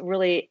think it's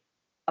really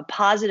a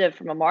positive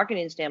from a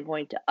marketing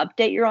standpoint to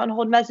update your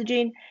on-hold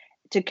messaging,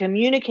 to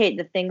communicate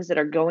the things that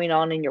are going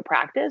on in your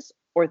practice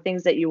or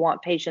things that you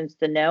want patients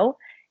to know,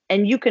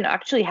 and you can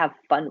actually have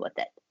fun with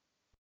it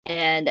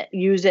and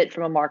use it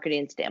from a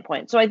marketing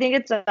standpoint. So I think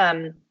it's,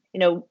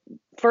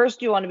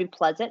 first you want to be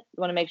pleasant.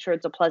 You want to make sure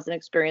it's a pleasant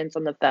experience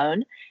on the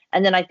phone.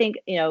 And then I think,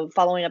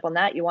 following up on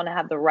that, you want to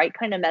have the right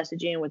kind of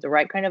messaging with the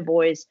right kind of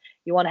voice.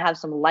 You want to have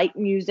some light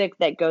music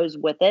that goes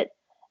with it.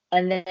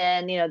 And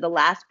then, the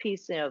last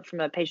piece, from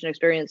a patient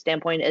experience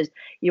standpoint is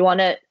you want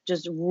to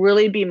just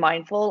really be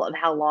mindful of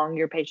how long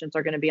your patients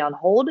are going to be on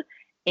hold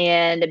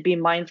and be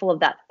mindful of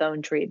that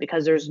phone tree,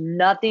 because there's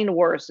nothing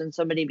worse than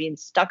somebody being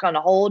stuck on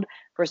a hold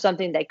for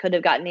something they could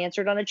have gotten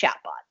answered on a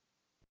chatbot.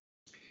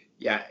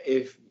 Yeah,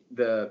 if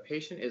the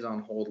patient is on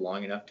hold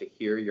long enough to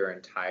hear your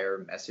entire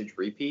message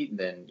repeat,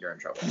 then you're in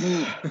trouble.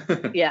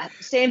 Yeah,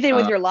 same thing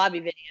with your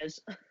lobby videos.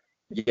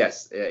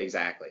 Yes,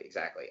 exactly.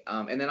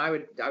 And then I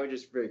would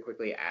just very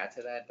quickly add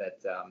to that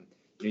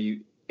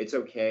it's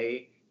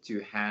okay to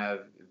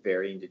have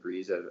varying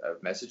degrees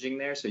of messaging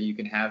there. So you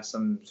can have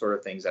some sort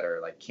of things that are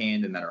like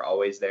canned and that are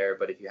always there.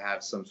 But if you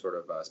have some sort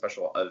of a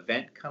special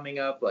event coming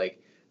up,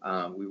 like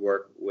we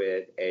work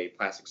with a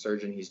plastic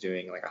surgeon, he's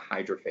doing like a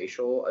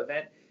hydrofacial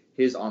event.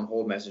 His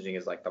on-hold messaging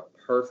is like the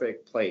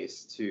perfect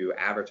place to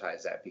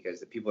advertise that, because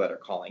the people that are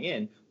calling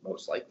in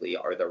most likely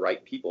are the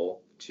right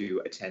people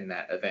to attend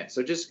that event.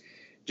 So just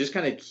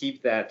kind of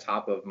keep that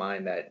top of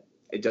mind, that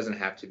it doesn't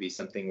have to be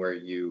something where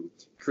you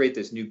create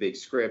this new big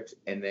script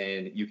and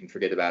then you can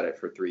forget about it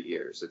for 3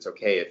 years. It's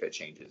okay if it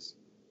changes.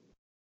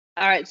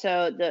 All right.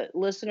 So the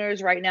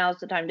listeners, right now is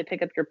the time to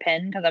pick up your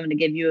pen, because I'm going to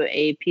give you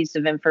a piece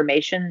of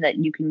information that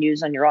you can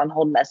use on your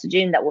on-hold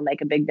messaging that will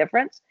make a big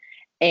difference.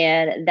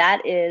 And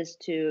that is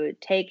to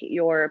take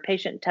your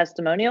patient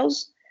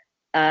testimonials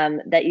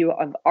that you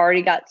have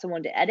already got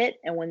someone to edit.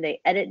 And when they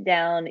edit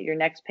down your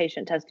next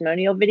patient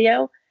testimonial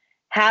video,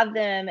 have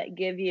them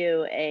give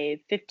you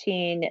a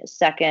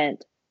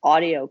 15-second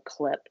audio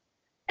clip,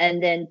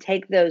 and then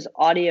take those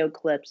audio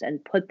clips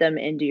and put them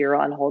into your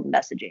on-hold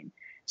messaging.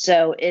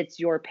 So it's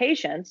your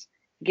patients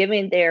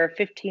giving their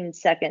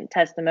 15-second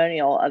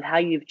testimonial of how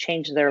you've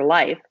changed their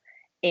life,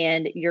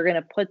 and you're going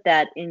to put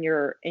that in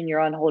your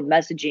on-hold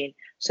messaging,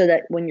 so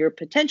that when your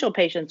potential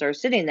patients are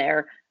sitting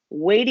there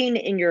waiting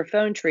in your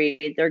phone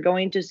tree, they're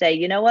going to say,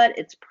 you know what,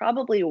 it's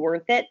probably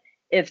worth it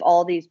if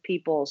all these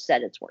people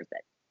said it's worth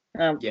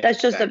it.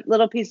 That's just a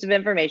little piece of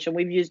information.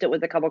 We've used it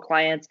with a couple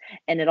clients,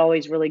 and it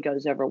always really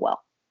goes over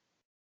well.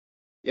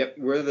 Yep,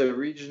 we're the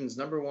region's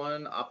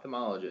 #1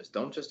 ophthalmologist.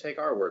 Don't just take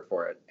our word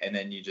for it. And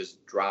then you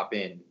just drop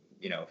in,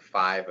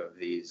 5 of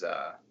these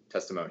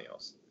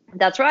testimonials.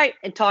 That's right.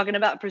 And talking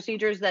about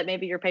procedures that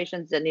maybe your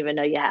patients didn't even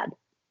know you had.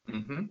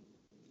 Mm-hmm.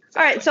 Exactly.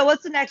 All right. So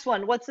what's the next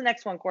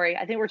one? Corey?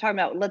 I think we're talking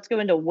about, let's go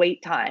into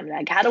wait time.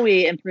 Like, how do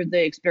we improve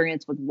the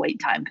experience with wait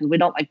time? Because we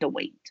don't like to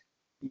wait.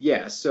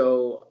 Yeah,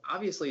 so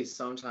obviously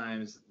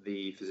sometimes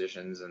the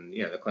physicians and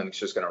the clinic's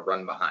just going to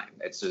run behind.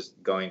 It's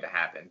just going to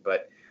happen.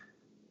 But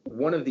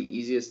one of the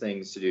easiest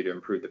things to do to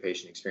improve the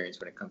patient experience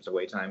when it comes to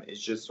wait time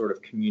is just sort of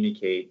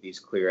communicate these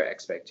clear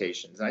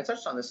expectations. And I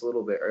touched on this a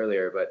little bit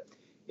earlier, but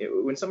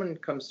when someone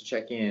comes to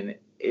check in,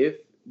 if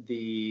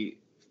the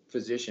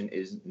physician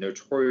is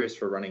notorious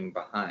for running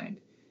behind,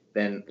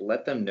 then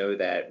let them know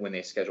that when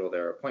they schedule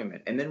their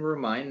appointment, and then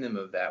remind them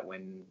of that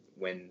when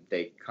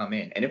they come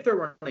in. And if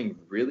they're running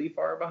really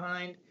far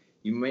behind,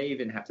 you may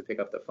even have to pick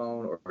up the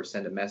phone or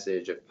send a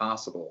message if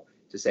possible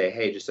to say,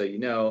 hey, just so you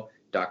know,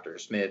 Dr.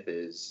 Smith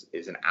is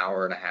an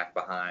hour and a half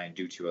behind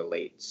due to a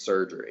late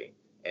surgery,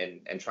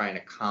 and try and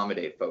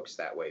accommodate folks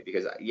that way.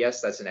 Because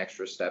yes, that's an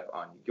extra step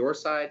on your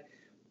side,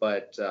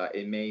 but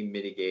it may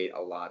mitigate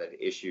a lot of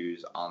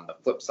issues on the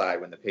flip side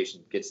when the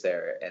patient gets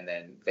there and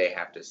then they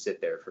have to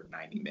sit there for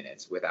 90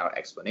 minutes without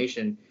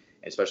explanation,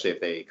 especially if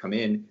they come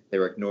in, they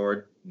were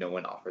ignored, no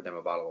one offered them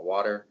a bottle of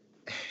water,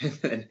 and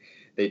then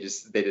they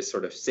just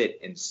sort of sit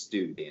and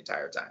stew the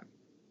entire time.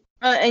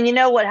 And you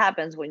know what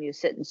happens when you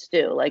sit and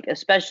stew, like,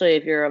 especially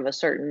if you're of a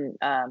certain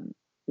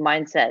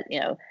mindset,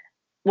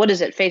 what is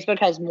it? Facebook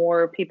has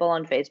more people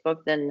on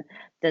Facebook than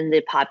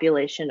the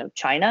population of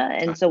China.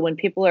 And so when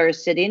people are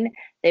sitting,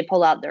 they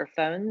pull out their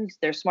phones,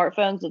 their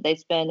smartphones that they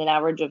spend an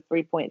average of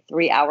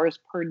 3.3 hours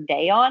per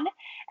day on.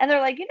 And they're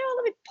like,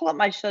 let me pull up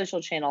my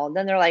social channel. And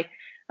then they're like,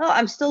 oh,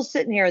 I'm still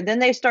sitting here. Then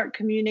they start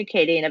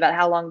communicating about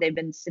how long they've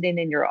been sitting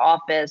in your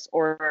office,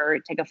 or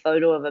take a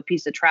photo of a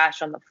piece of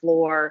trash on the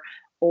floor,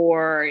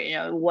 or,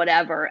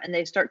 whatever. And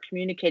they start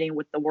communicating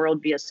with the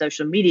world via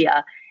social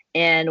media.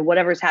 And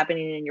whatever's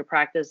happening in your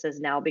practice has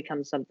now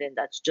become something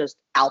that's just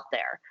out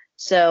there.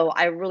 So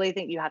I really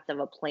think you have to have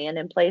a plan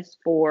in place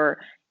for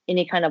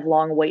any kind of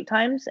long wait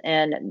times.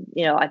 And,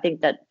 I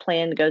think that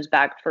plan goes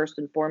back first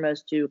and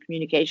foremost to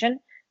communication,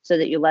 so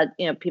that you let,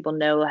 people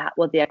know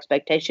what the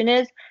expectation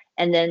is,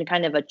 and then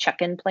kind of a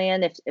check-in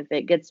plan. If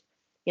it gets,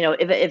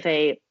 if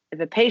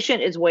a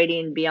patient is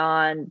waiting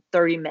beyond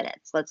 30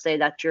 minutes, let's say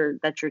that's your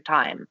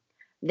time,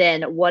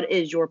 then what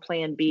is your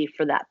plan B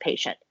for that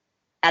patient?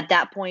 At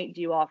that point,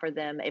 do you offer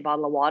them a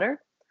bottle of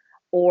water?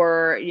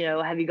 Or,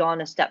 have you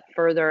gone a step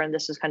further? And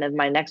this is kind of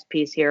my next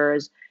piece here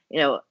is,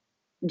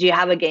 do you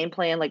have a game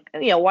plan? Like,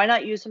 why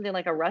not use something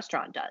like a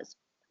restaurant does,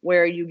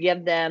 where you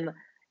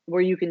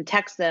can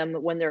text them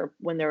when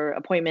their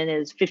appointment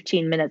is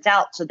 15 minutes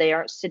out, so they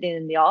aren't sitting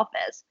in the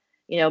office,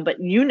 but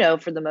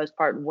for the most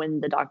part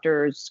when the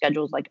doctor's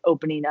schedule is like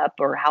opening up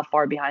or how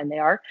far behind they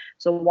are.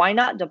 So why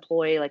not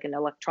deploy like an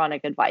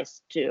electronic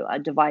device,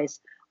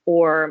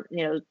 or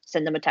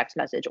send them a text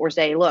message, or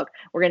say, look,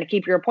 we're going to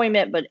keep your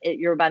appointment, but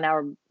you're about an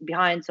hour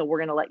behind, so we're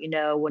going to let you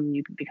know when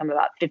you become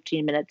about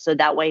 15 minutes, so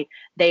that way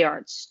they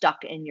aren't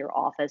stuck in your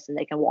office and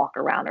they can walk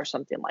around or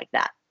something like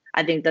that.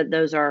 I think that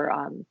those are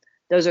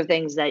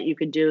things that you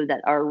could do that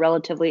are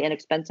relatively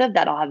inexpensive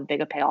that'll have a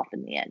bigger payoff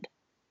in the end.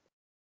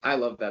 I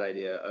love that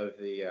idea of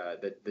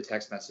the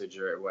text message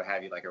or what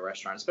have you, like a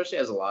restaurant, especially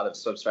as a lot of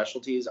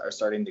subspecialties are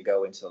starting to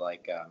go into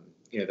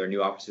their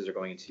new offices are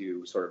going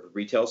into sort of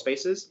retail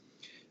spaces.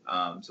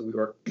 So we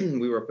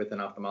work with an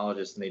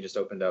ophthalmologist, and they just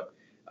opened up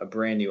a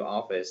brand new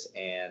office,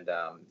 and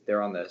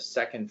they're on the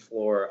second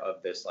floor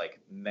of this like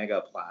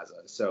mega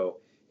plaza. So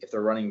if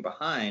they're running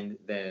behind,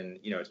 then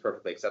it's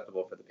perfectly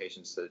acceptable for the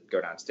patients to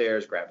go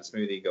downstairs, grab a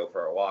smoothie, go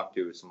for a walk,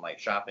 do some light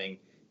shopping.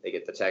 They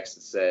get the text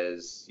that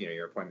says,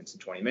 your appointment's in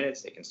 20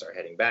 minutes. They can start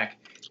heading back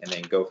and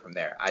then go from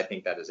there. I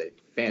think that is a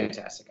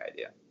fantastic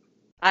idea.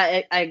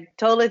 I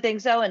totally think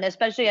so. And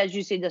especially as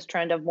you see this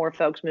trend of more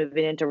folks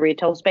moving into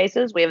retail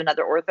spaces, we have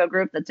another ortho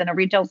group that's in a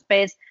retail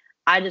space.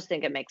 I just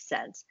think it makes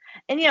sense.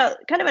 And,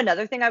 kind of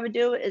another thing I would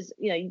do is,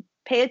 you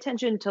pay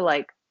attention to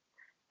like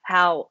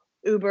how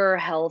Uber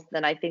Health,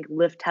 and I think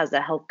Lyft has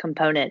a health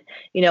component.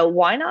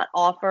 Why not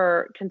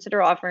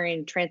consider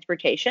offering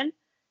transportation?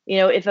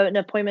 If an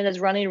appointment is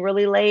running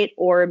really late,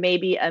 or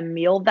maybe a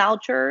meal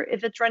voucher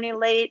if it's running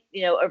late,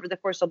 over the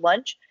course of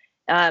lunch.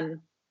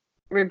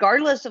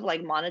 regardless of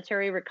like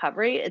monetary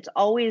recovery, it's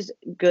always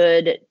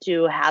good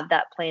to have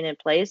that plan in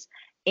place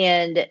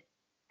and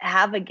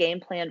have a game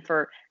plan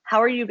for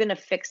how are you going to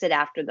fix it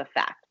after the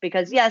fact?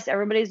 Because yes,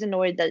 everybody's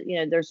annoyed that,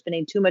 they're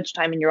spending too much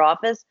time in your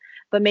office,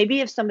 but maybe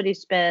if somebody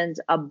spends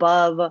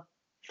above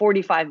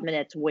 45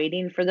 minutes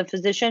waiting for the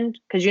physician,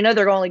 because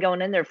they're only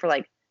going in there for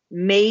like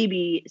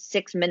maybe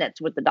 6 minutes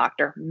with the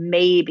doctor,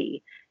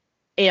 maybe,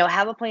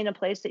 have a plan in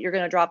place that you're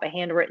going to drop a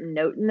handwritten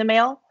note in the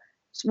mail.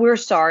 So we're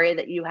sorry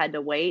that you had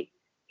to wait.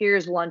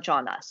 Here's lunch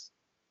on us.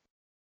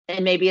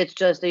 And maybe it's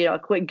just, a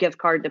quick gift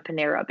card to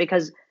Panera,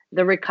 because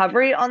the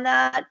recovery on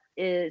that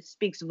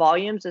speaks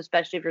volumes,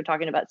 especially if you're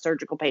talking about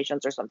surgical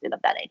patients or something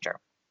of that nature.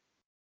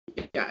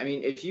 Yeah, I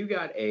mean, if you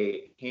got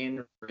a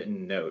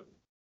handwritten note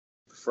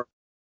from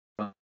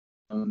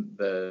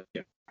the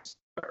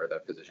or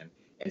the physician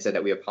and said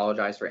that we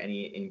apologize for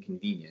any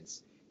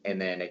inconvenience, and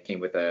then it came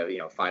with a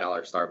 $5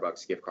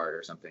 Starbucks gift card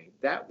or something,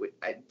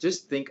 I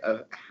just think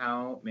of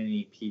how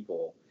many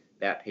people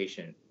that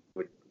patient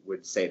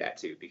would say that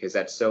to, because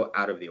that's so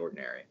out of the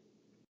ordinary.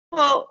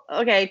 Well,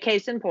 okay,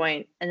 case in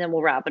point, and then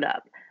we'll wrap it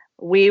up.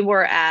 We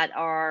were at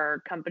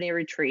our company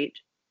retreat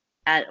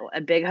at a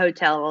big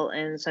hotel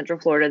in Central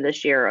Florida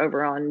this year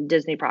over on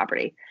Disney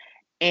property.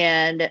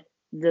 And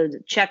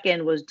the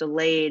check-in was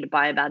delayed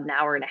by about an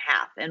hour and a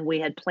half. And we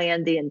had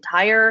planned the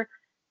entire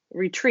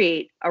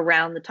retreat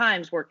around the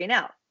times working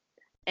out.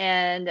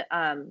 And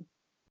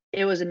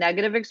it was a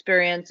negative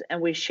experience,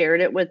 and we shared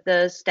it with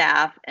the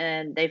staff,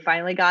 and they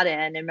finally got in.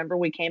 And remember,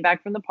 we came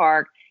back from the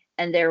park,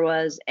 and there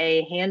was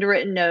a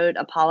handwritten note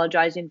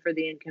apologizing for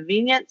the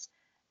inconvenience,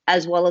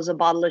 as well as a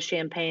bottle of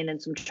champagne and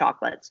some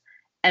chocolates.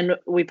 And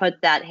we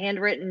put that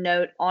handwritten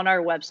note on our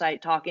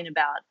website talking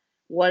about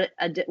what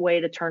a way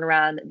to turn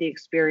around the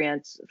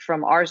experience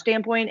from our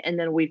standpoint. And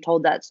then we've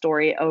told that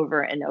story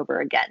over and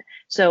over again.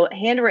 So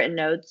handwritten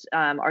notes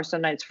are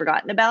sometimes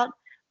forgotten about,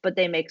 but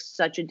they make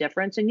such a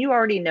difference. And you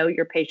already know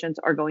your patients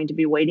are going to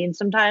be waiting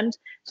sometimes.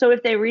 So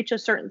if they reach a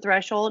certain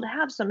threshold,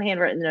 have some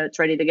handwritten notes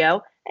ready to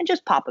go and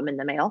just pop them in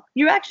the mail.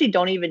 You actually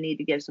don't even need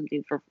to give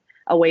something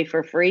away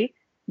for free.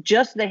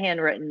 Just the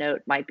handwritten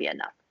note might be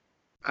enough.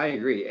 I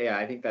agree. Yeah,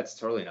 I think that's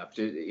totally enough.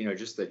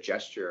 Just the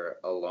gesture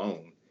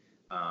alone.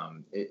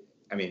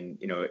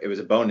 It was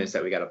a bonus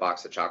that we got a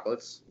box of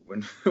chocolates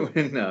when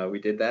we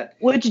did that.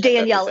 Which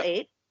Danielle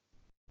ate.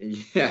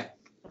 Yeah,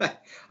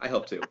 I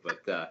hope to.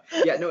 But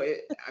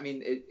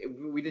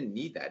we didn't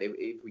need that.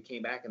 If we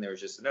came back and there was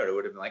just a note, it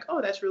would have been like,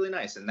 oh, that's really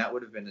nice, and that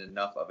would have been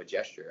enough of a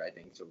gesture, I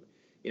think, to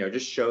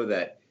just show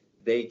that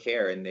they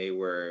care and they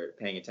were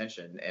paying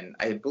attention. And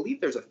I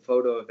believe there's a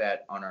photo of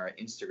that on our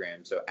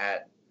Instagram. So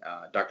at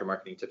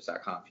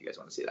drmarketingtips.com if you guys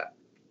want to see that.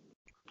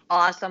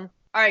 Awesome.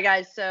 All right,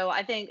 guys. So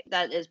I think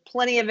that is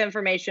plenty of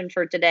information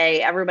for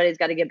today. Everybody's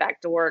got to get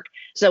back to work.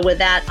 So with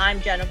that,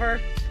 I'm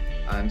Jennifer.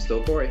 I'm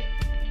still Corey.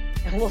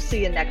 And we'll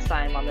see you next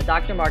time on the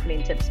Dr.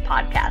 Marketing Tips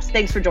podcast.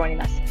 Thanks for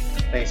joining us.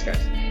 Thanks, guys.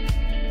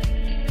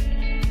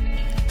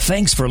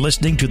 Thanks for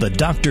listening to the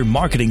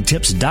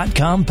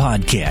drmarketingtips.com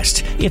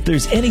podcast. If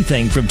there's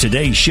anything from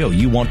today's show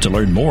you want to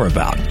learn more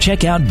about,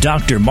 check out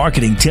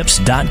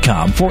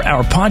drmarketingtips.com for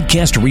our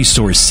podcast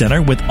resource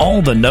center with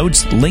all the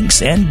notes,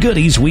 links, and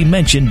goodies we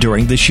mentioned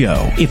during the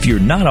show. If you're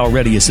not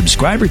already a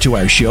subscriber to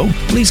our show,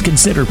 please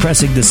consider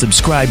pressing the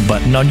subscribe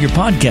button on your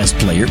podcast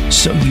player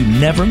so you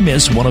never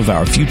miss one of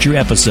our future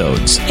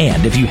episodes.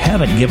 And if you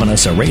haven't given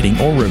us a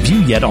rating or review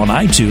yet on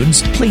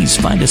iTunes, please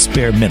find a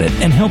spare minute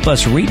and help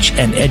us reach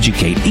and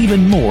educate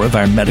even more of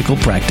our medical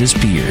practice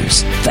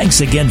peers.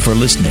 Thanks again for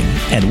listening,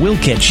 and we'll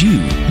catch you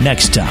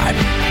next time.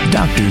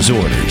 Doctor's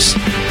orders.